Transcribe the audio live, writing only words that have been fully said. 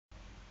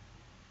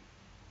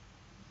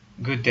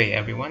Good day,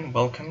 everyone.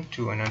 Welcome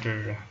to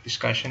another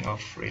discussion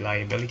of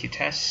reliability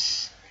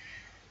tests.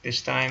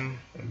 This time,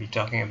 we'll be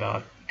talking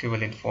about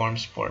equivalent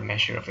forms for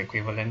measure of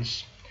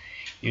equivalence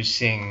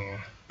using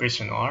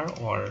Pearson R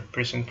or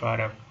Pearson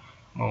product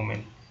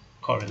moment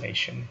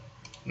correlation.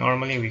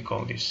 Normally, we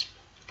call this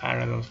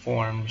parallel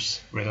forms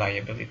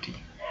reliability.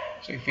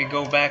 So if we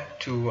go back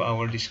to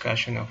our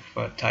discussion of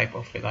type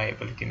of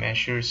reliability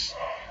measures,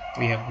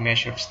 we have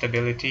measure of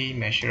stability,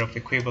 measure of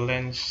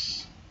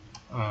equivalence,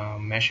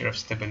 measure of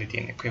stability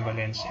and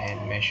equivalence,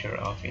 and measure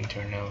of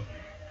internal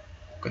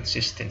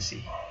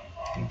consistency.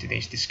 In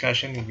today's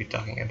discussion, we'll be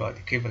talking about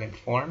equivalent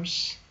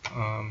forms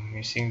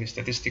using the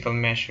statistical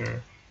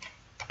measure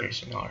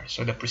Pearson R.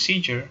 So the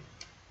procedure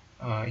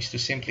is to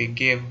simply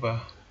give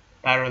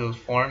parallel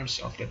forms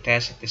of the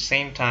test at the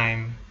same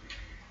time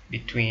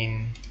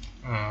between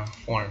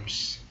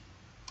forms.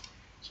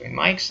 So in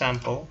my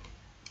example,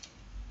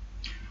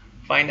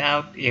 find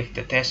out if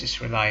the test is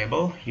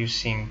reliable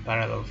using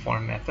parallel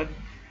form method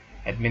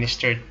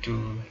administered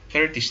to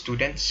 30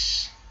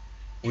 students,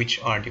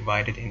 which are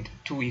divided into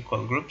two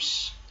equal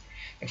groups.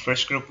 The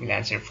first group will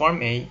answer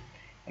form A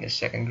and the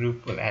second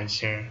group will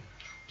answer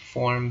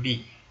form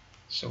B.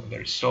 So the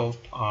results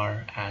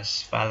are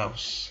as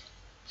follows.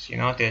 So you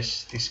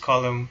notice this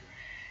column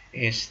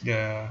is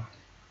the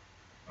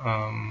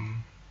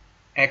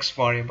X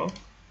variable,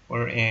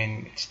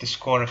 wherein it's the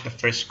score of the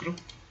first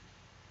group,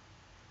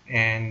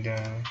 and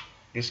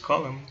this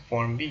column,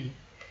 form B,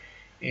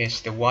 is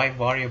the Y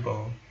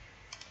variable,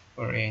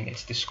 wherein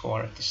it's the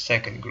score of the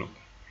second group.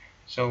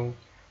 So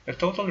the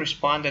total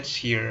respondents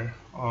here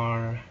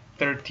are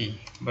 30,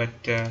 but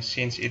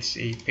since it's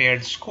a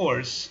paired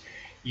scores,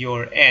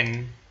 your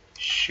N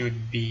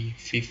should be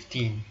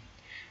 15.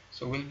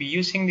 So we'll be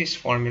using this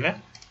formula,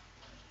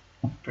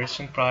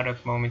 Pearson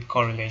product moment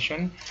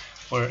correlation,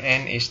 where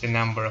N is the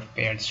number of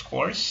paired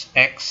scores,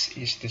 X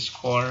is the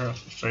score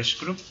of the first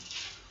group,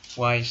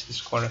 Y is the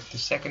score of the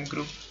second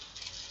group,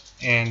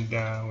 and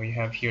we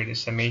have here the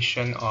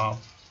summation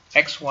of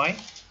XY.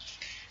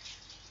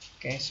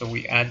 Okay, so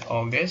we add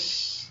all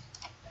this,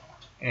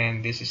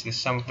 and this is the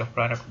sum of the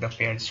product of the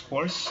paired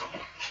scores.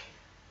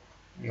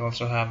 We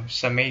also have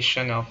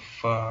summation of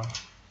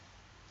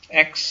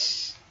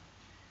X.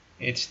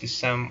 It's the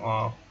sum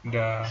of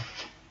the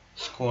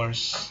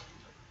scores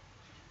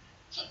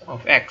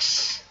of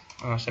X.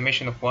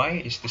 Summation of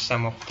Y is the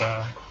sum of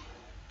the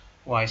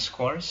Y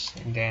scores,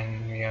 and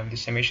then we have the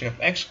summation of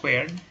X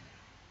squared.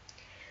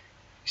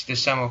 It's the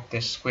sum of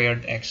the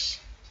squared X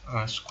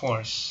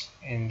scores,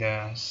 and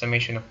the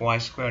summation of Y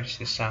squared is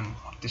the sum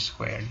of the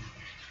squared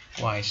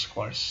Y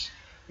scores.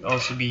 We'll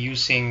also be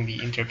using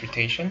the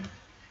interpretation,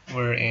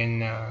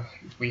 wherein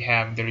we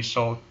have the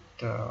result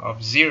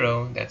of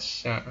 0,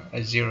 that's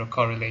a 0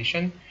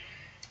 correlation.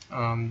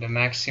 The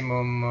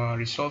maximum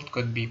result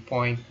could be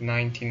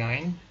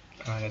 0.99,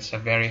 that's a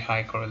very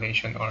high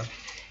correlation, or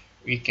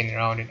we can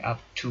round it up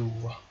to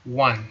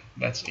 1,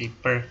 that's a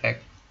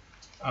perfect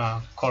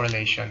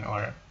correlation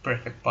or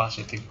perfect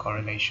positive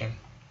correlation.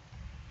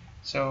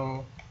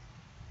 So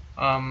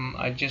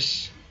I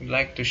just would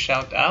like to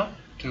shout out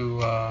to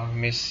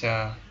Miss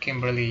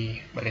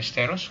Kimberly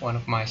Ballesteros, one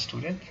of my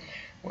students,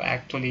 who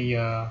actually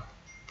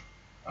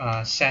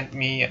sent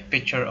me a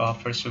picture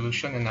of her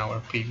solution in our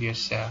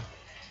previous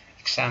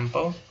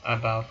example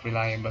about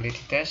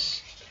reliability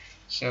tests.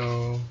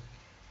 So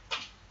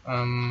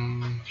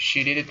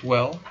she did it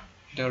well.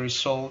 The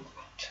result,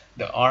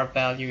 the R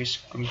value is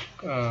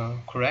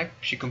correct.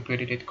 She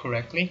computed it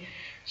correctly.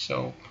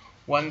 So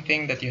one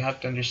thing that you have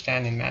to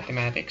understand in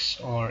mathematics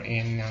or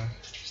in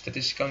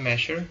statistical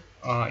measure,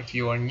 if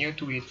you are new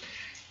to it,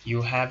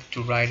 you have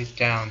to write it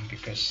down,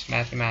 because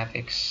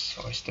mathematics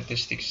or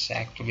statistics is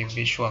actually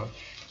visual.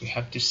 You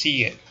have to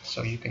see it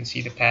so you can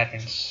see the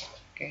patterns.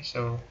 Okay,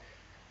 so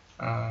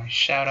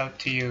shout out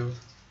to you,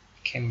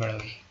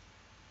 Kimberly.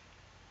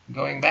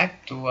 Going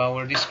back to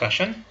our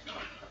discussion,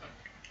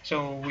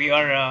 so we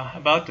are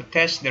about to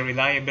test the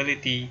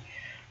reliability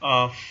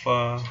of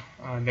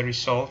the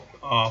result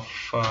of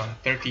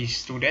 30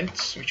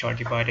 students, which are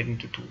divided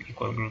into two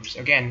equal groups.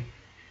 Again,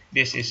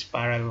 this is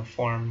parallel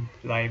form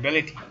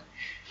reliability,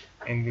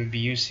 and we'll be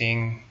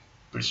using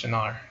Pearson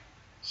R.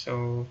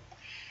 So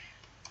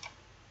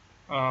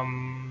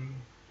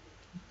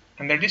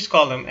under this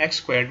column, X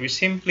squared, we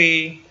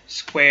simply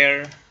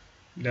square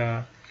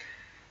the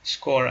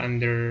score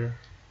under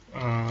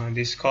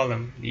this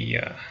column, the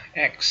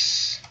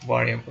X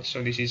variable.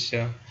 So this is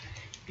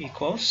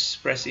equals,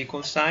 press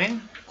equal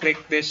sign,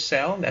 click this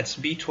cell, that's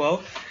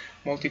B12,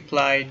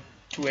 multiplied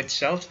to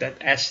itself,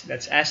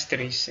 that's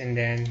asterisk, and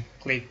then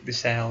click the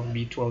cell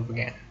B12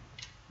 again,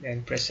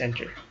 then press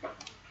enter.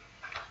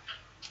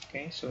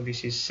 Okay, so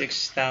this is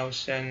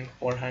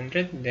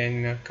 6,400,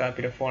 then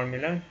copy the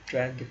formula,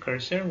 drag the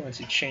cursor. Once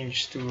it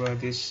changes to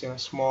this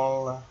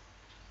small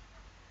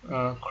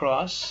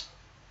cross,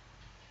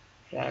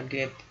 drag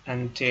it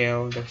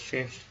until the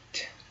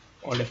 5th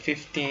or the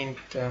 15th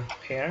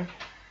pair.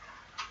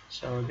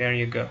 So there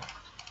you go.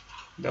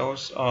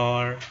 Those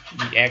are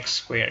the X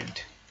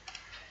squared.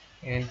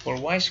 And for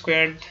Y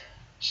squared,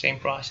 Same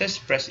process,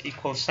 press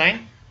equal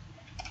sign.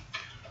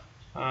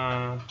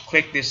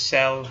 Click this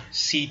cell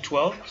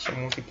C12, so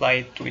multiply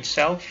it to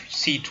itself,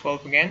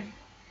 C12 again,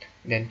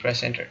 then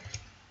press enter.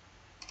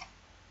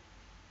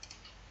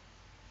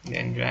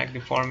 Then drag the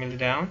formula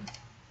down.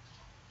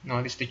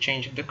 Notice the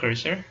change of the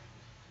cursor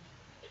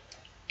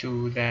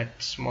to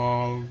that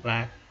small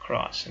black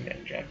cross, and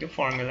then drag the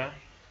formula,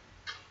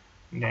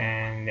 and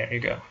then there you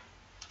go.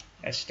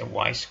 That's the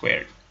y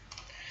squared.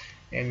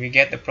 And we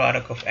get the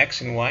product of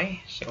x and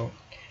y. So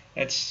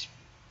let's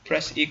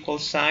press equal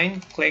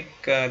sign, click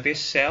this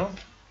cell,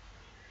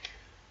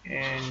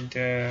 and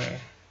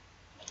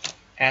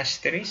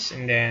asterisk,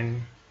 and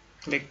then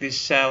click this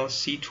cell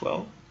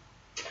C12.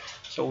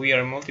 So we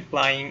are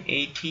multiplying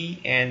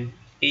 80 and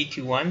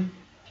 81.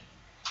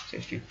 So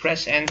if you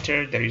press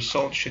enter, the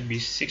result should be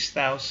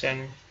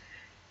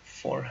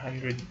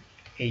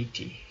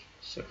 6,480.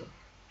 So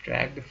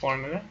drag the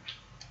formula.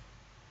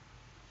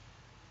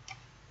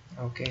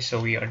 Okay, so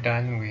we are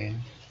done with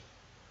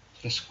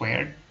the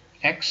squared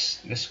x,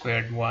 the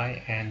squared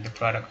y, and the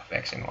product of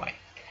x and y.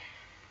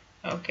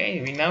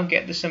 Okay, we now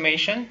get the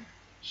summation.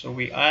 So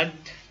we add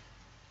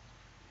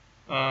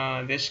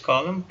this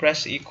column,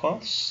 press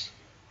equals,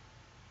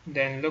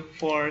 then look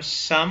for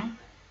sum.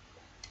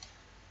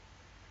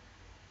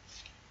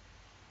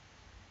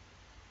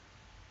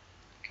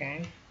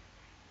 Okay,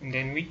 and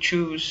then we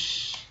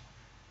choose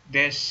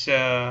this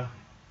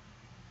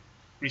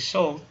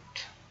result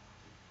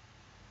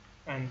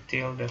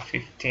until the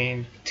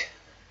 15th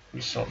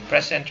result.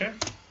 Press enter,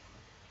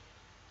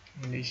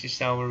 and this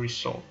is our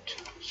result.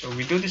 So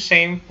we do the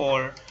same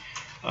for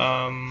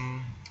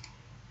the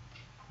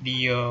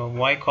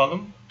y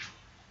column,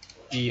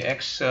 the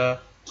x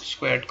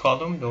squared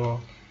column, the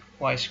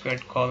y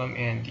squared column,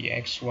 and the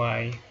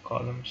xy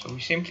column. So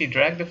we simply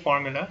drag the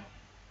formula.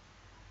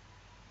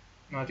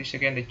 Notice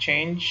again the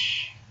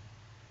change,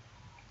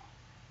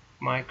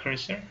 my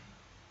cursor.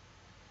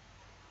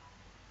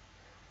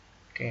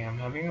 Okay, I'm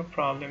having a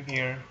problem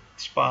here.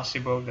 It's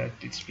possible that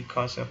it's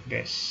because of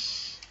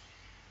this.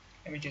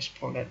 Let me just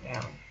pull that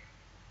down.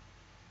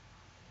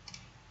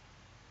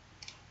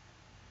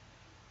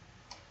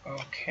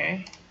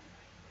 Okay,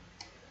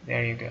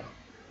 there you go.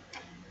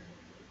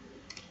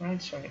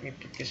 Right, so let me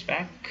put this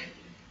back.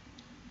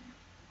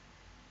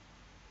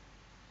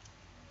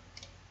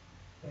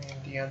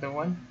 And the other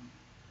one.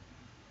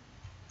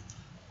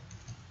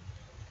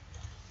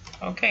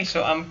 Okay,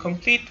 so I'm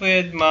complete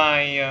with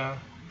my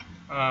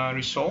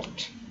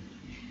result.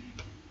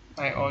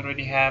 I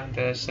already have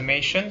the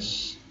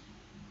summations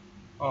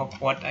of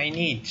what I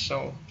need,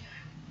 so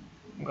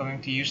I'm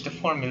going to use the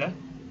formula.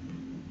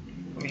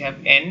 We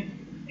have n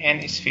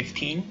is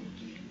 15.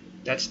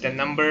 That's the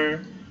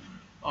number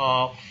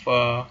of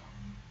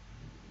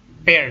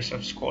pairs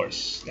of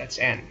scores. That's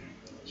n,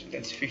 so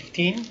that's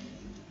 15.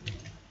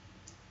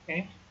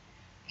 Okay,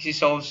 this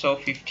is also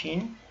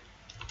 15.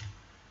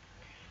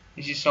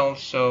 This is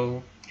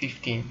also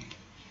 15.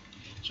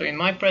 So in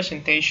my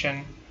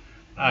presentation,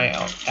 I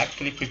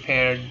actually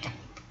prepared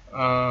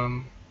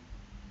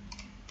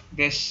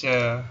this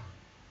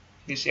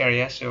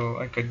area so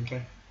I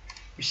could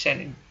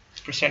present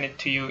it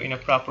to you in a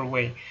proper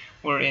way,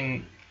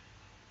 wherein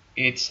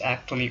it's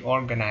actually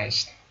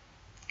organized.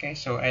 Okay,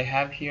 so I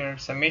have here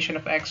summation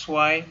of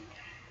xy.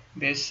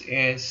 This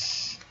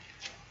is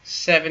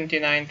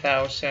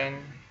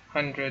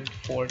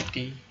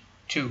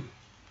 79,142.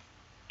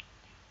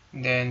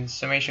 Then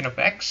summation of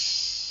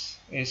x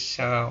is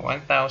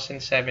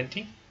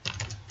 1070.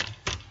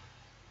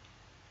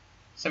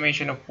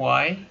 Summation of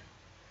y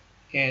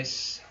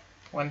is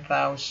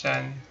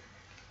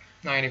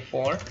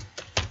 1094.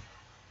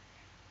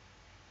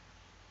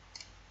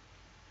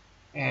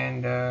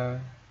 And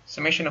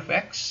summation of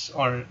x,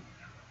 or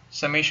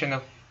summation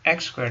of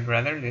x squared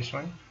rather, this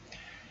one,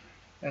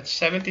 that's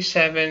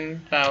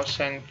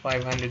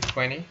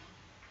 77,520.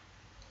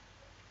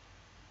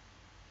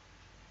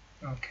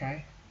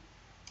 Okay,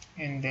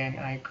 and then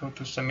I go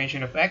to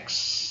summation of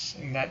x,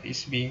 and that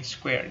is being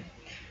squared.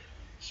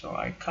 So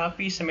I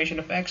copy summation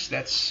of x,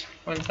 that's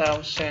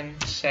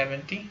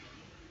 1070.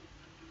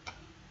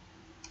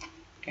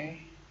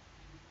 Okay,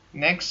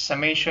 next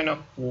summation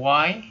of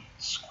y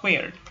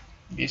squared.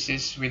 This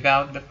is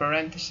without the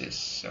parentheses,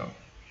 so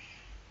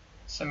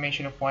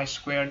summation of y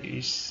squared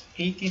is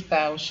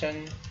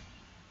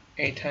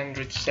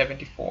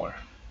 80,874.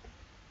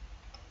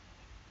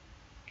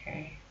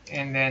 Okay,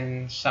 and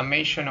then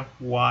summation of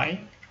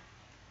y,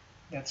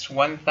 that's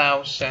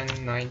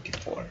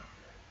 1094.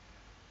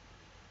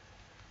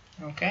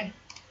 Okay,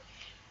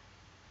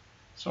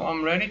 so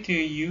I'm ready to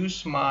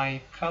use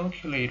my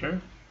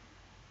calculator.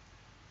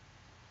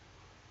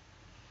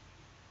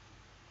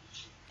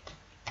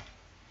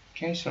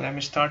 Okay, so let me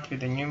start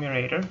with the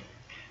numerator.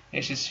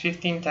 This is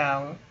 15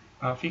 times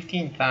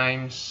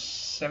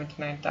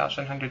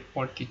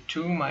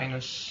 79,142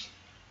 minus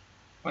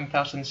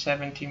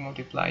 1070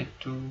 multiplied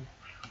to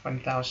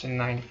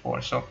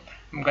 1094. So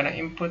I'm gonna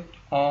input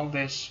all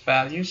these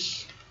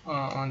values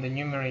on the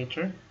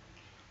numerator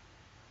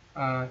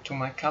to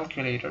my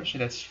calculator. So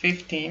that's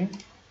 15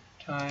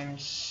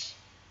 times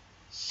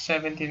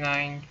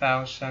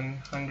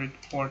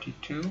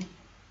 79,142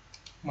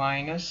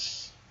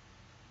 minus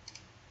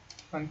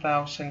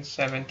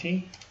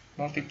 1070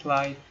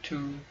 multiplied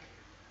to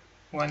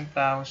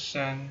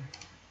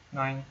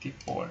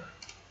 1094.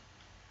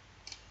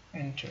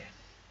 Enter.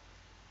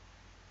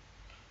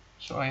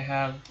 So I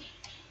have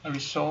a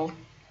result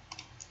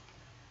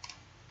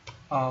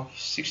of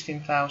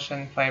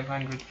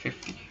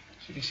 16,550.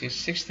 So this is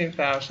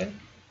 16,000.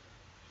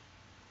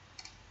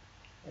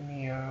 Let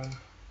me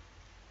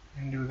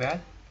undo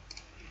that.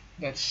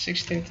 That's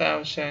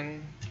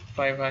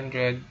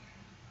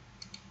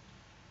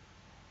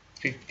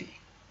 16,550.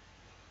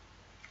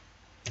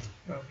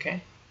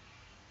 Okay.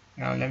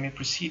 Now let me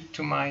proceed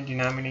to my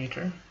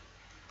denominator.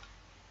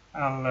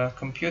 I'll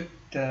compute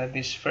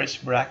this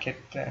first bracket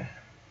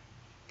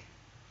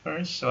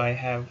first. So I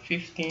have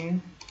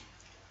 15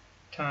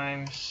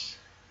 times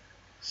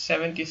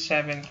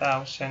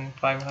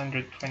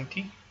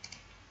 77,520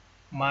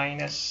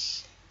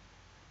 minus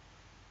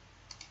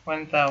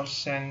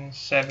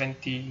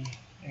 1070,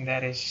 and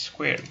that is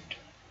squared.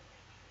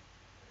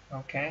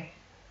 Okay.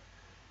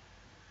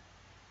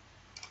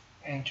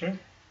 Enter.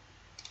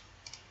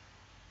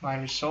 My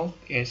result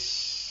is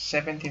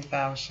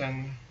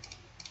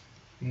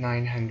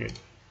 17,900.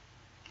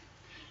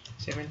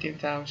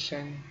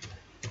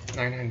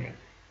 17,900.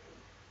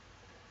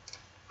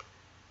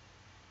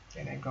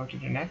 Then I go to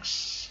the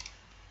next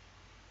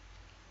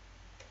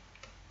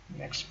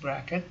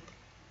bracket.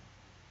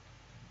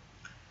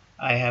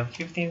 I have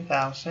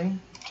 15,000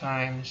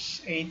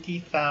 times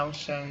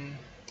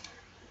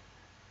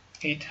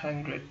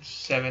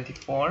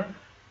 80,874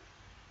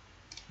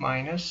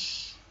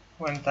 minus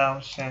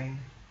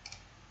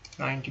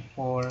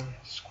 1,094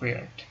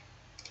 squared,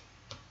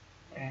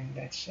 and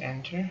let's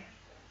enter.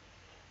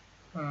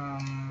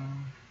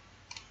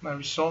 My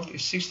result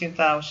is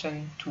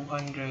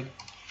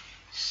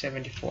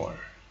 16,274.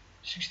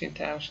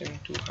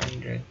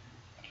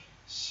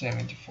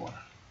 16,274.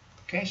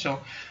 Okay, so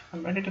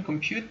I'm ready to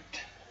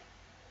compute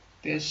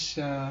this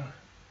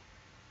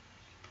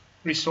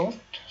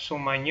result. So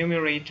my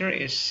numerator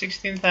is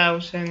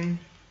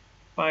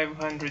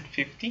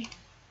 16,550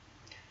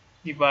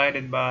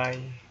 divided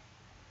by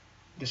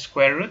the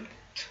square root.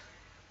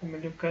 Let me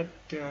look at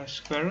the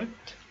square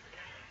root,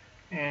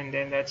 and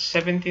then that's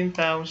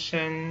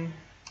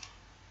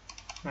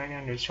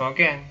 17,900. So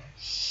again,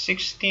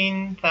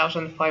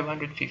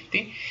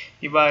 16,550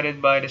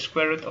 divided by the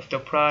square root of the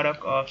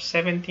product of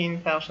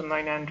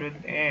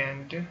 17,900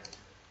 and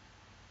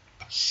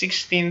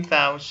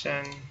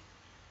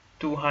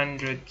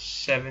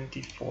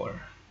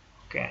 16,274.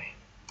 Okay,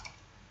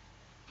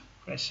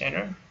 press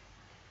enter.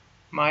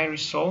 My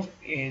result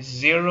is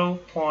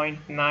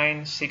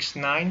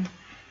 0.969.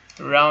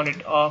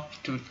 Rounded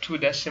off to 2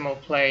 decimal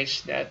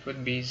place, that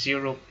would be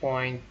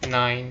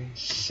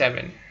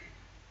 0.97.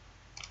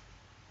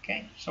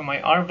 Okay, so my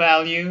R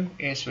value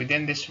is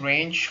within this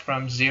range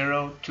from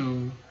 0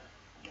 to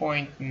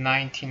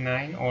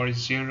 0.99 or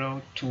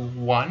 0 to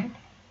 1,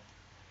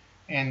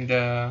 and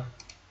the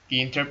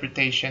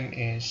interpretation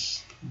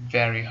is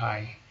very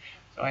high.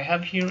 So I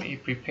have here a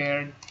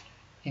prepared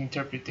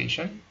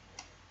interpretation.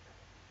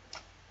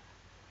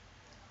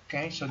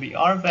 Okay, so the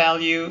R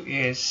value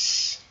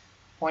is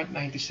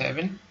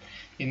 0.97,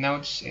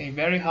 denotes a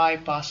very high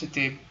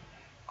positive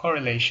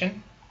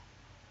correlation.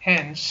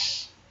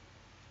 Hence,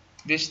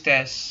 this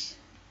test,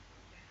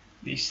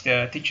 this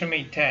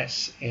teacher-made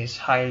test, is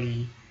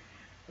highly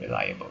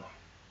reliable.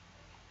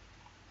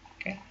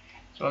 Okay,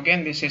 so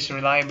again, this is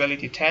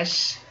reliability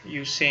test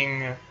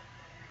using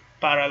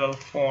parallel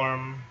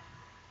form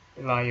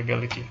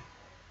reliability.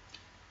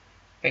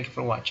 Thank you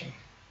for watching.